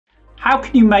How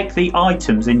can you make the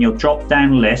items in your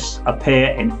drop-down lists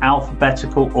appear in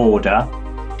alphabetical order,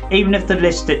 even if the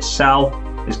list itself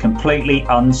is completely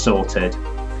unsorted?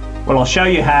 Well, I'll show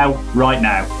you how right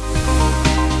now.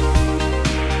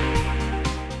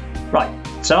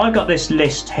 Right, so I've got this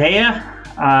list here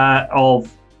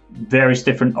of various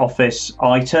different office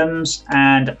items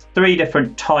and 3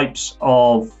 different types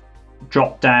of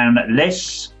drop-down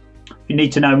lists. If you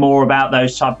need to know more about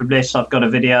those type of lists, I've got a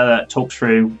video that talks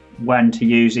through when to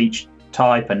use each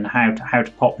type and how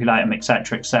to populate them,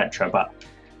 etc, etc. But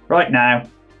right now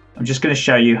I'm just going to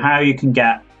show you how you can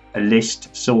get a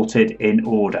list sorted in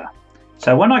order.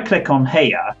 So when I click on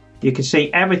here, you can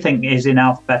see everything is in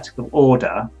alphabetical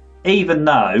order, even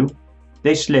though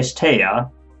this list here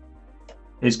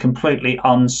is completely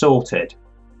unsorted.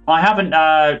 I haven't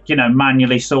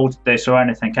manually sorted this or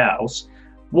anything else.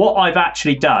 What I've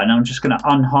actually done, I'm just going to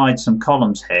unhide some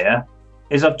columns here,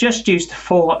 is I've just used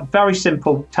a very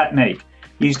simple technique.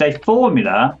 Used a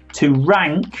formula to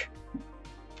rank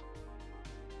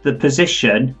the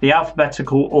position, the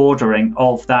alphabetical ordering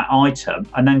of that item,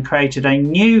 and then created a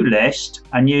new list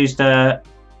and used a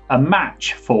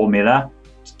match formula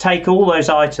to take all those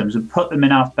items and put them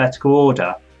in alphabetical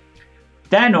order.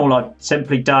 Then all I've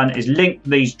simply done is link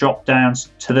these drop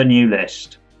downs to the new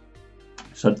list.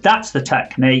 So that's the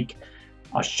technique.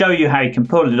 I'll show you how you can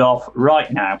pull it off right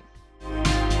now.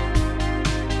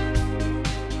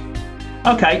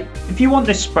 Okay, if you want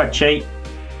this spreadsheet,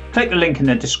 click the link in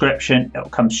the description. It'll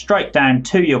come straight down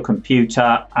to your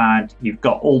computer and you've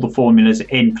got all the formulas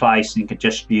in place and you can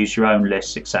just use your own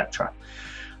lists, etc.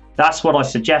 That's what I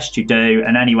suggest you do.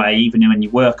 And anyway, even when you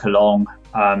work along,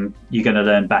 you're going to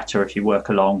learn better if you work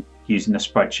along using the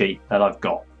spreadsheet that I've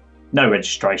got. No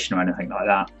registration or anything like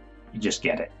that. You just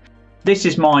get it. This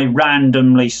is my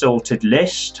randomly sorted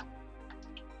list.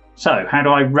 So how do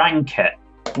I rank it?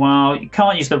 Well, you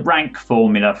can't use the rank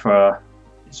formula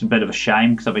it's a bit of a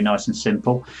shame because it'll be nice and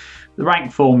simple. The rank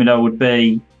formula would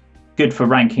be good for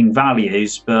ranking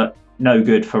values, but no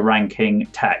good for ranking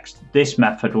text. This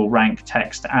method will rank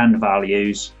text and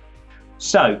values.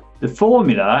 So the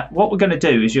formula, what we're going to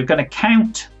do is you're going to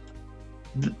count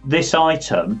this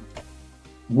item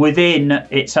within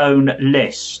its own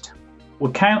list.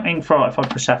 We're counting from, if I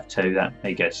press F2, then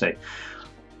there you go, see.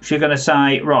 So you're going to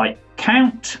say, right,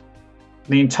 count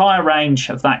the entire range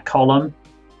of that column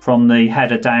from the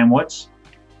header downwards.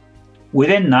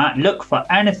 Within that, look for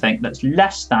anything that's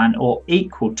less than or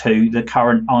equal to the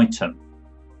current item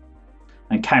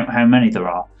and count how many there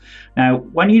are. Now,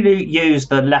 when you use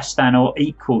the less than or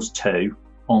equals to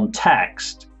on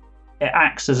text, it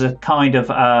acts as a kind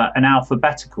of an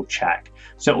alphabetical check.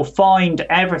 So it will find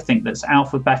everything that's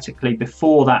alphabetically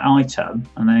before that item,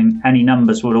 and then any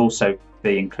numbers will also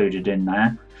be included in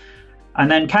there, and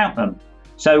then count them.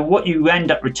 So what you end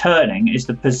up returning is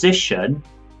the position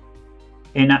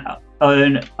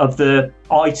of the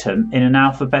item in an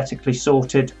alphabetically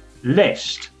sorted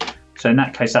list. So in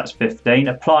that case, that's 15.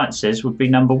 Appliances would be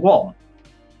number 1.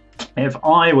 If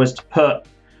I was to put,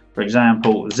 for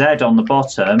example, Z on the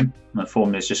bottom, and the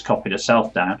formula's just copied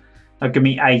itself down, that'd give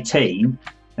me 18.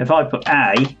 If I put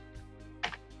A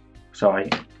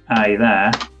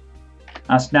there,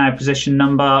 that's now position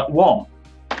number 1.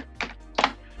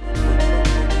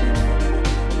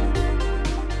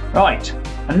 Right,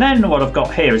 and then what I've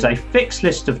got here is a fixed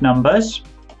list of numbers.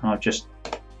 I've just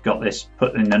got this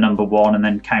put in the number 1 and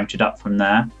then counted up from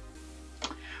there.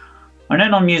 And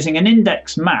then I'm using an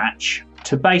index match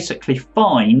to basically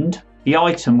find the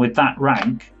item with that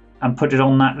rank and put it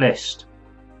on that list.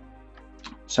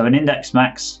 So an index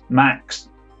match,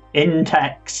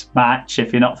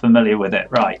 if you're not familiar with it,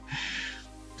 right.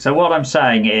 So what I'm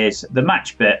saying is the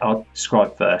match bit I'll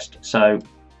describe first. So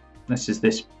this is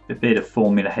this bit of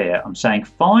formula here. I'm saying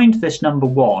find this number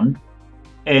 1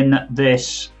 in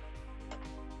this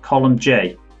column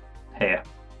G here.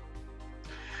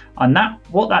 And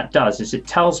what that does is it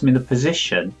tells me the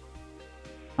position,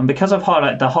 and because I've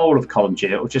highlighted the whole of column G,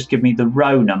 it will just give me the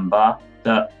row number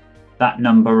that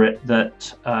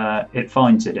it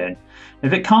finds it in.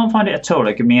 If it can't find it at all,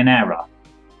 it'll give me an error,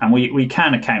 and we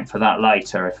can account for that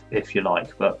later if you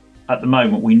like, but at the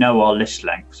moment we know our list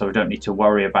length, so we don't need to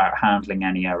worry about handling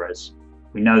any errors.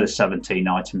 We know there's 17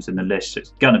 items in the list, so it's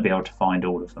going to be able to find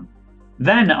all of them.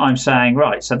 Then I'm saying,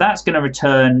 right, so that's going to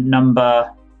return number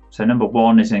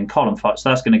 1 is in column 5, so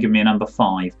that's going to give me a number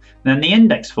 5. And then the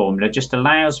index formula just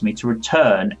allows me to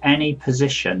return any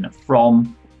position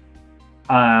from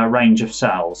a range of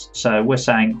cells. So we're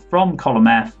saying from column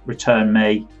F, return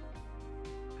me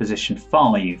position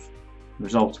 5, the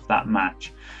result of that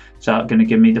match. So it's going to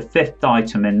give me the 5th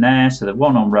item in there, so the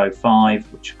one on row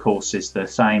 5, which of course is the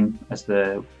same as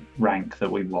the rank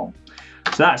that we want.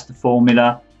 So that's the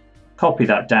formula. Copy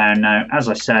that down. Now, as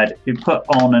I said, if you put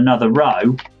on another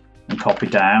row and copy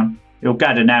down, you'll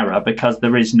get an error because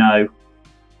there is no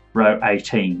row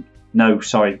 18. No,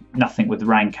 sorry, nothing with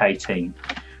rank 18.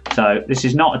 So this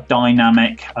is not a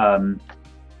dynamic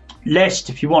list.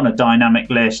 If you want a dynamic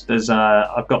list, there's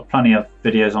I've got plenty of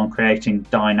videos on creating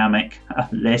dynamic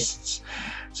lists.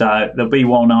 So there'll be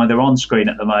one either on screen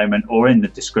at the moment or in the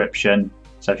description.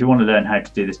 So if you want to learn how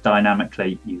to do this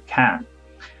dynamically, you can.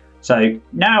 So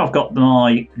now I've got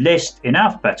my list in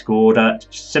alphabetical order.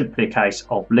 It's simply a case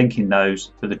of linking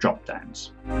those to the drop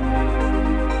downs.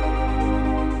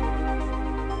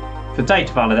 For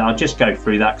data validation, I'll just go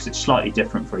through that because it's slightly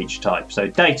different for each type. So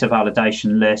data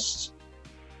validation lists,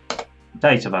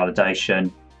 data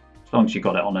validation, as long as you've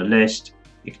got it on a list,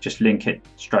 you could just link it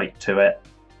straight to it.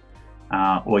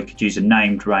 Or you could use a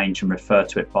named range and refer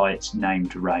to it by its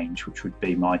named range, which would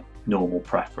be my normal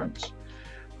preference.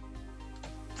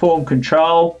 Form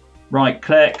control, right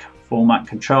click, format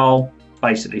control,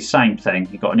 basically same thing.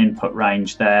 You've got an input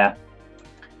range there,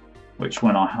 which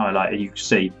when I highlight it, you can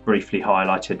see briefly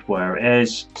highlighted where it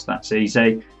is, so that's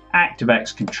easy.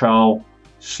 ActiveX control,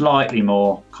 slightly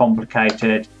more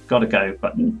complicated, got to go,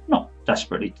 but not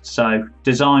desperately so.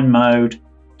 Design mode,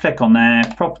 click on there,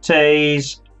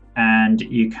 properties, and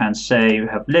you can see you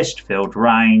have list field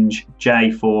range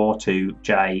J4 to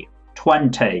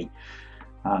J20.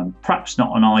 Perhaps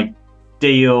not an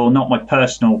ideal, not my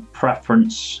personal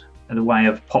preference, the way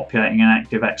of populating an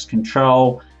ActiveX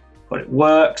control, but it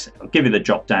works. It'll give you the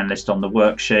drop down list on the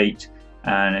worksheet,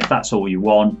 and if that's all you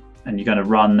want and you're going to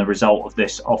run the result of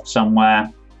this off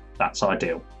somewhere, that's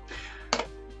ideal.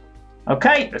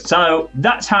 Okay, so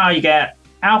that's how you get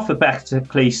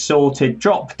alphabetically sorted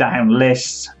drop down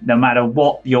lists no matter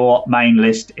what your main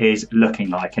list is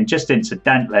looking like. And just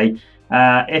incidentally,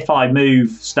 if I move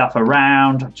stuff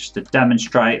around just to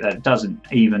demonstrate that it doesn't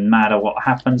even matter what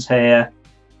happens here,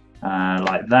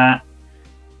 like that,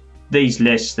 these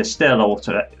lists, they're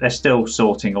still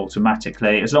sorting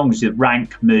automatically as long as the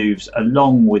rank moves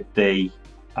along with the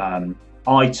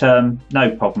item,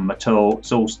 no problem at all.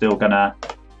 It's all still gonna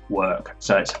work,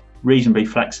 so it's reasonably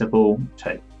flexible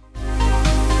too.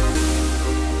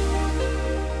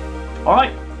 All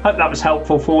right, hope that was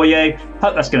helpful for you.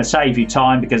 Hope that's going to save you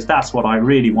time, because that's what I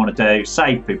really want to do,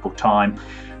 save people time.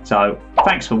 So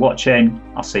thanks for watching.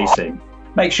 I'll see you soon.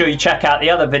 Make sure you check out the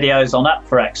other videos on Up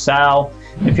for Excel.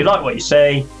 If you like what you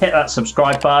see, hit that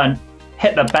subscribe button,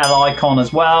 hit the bell icon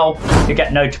as well to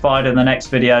get notified of the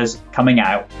next videos coming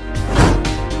out.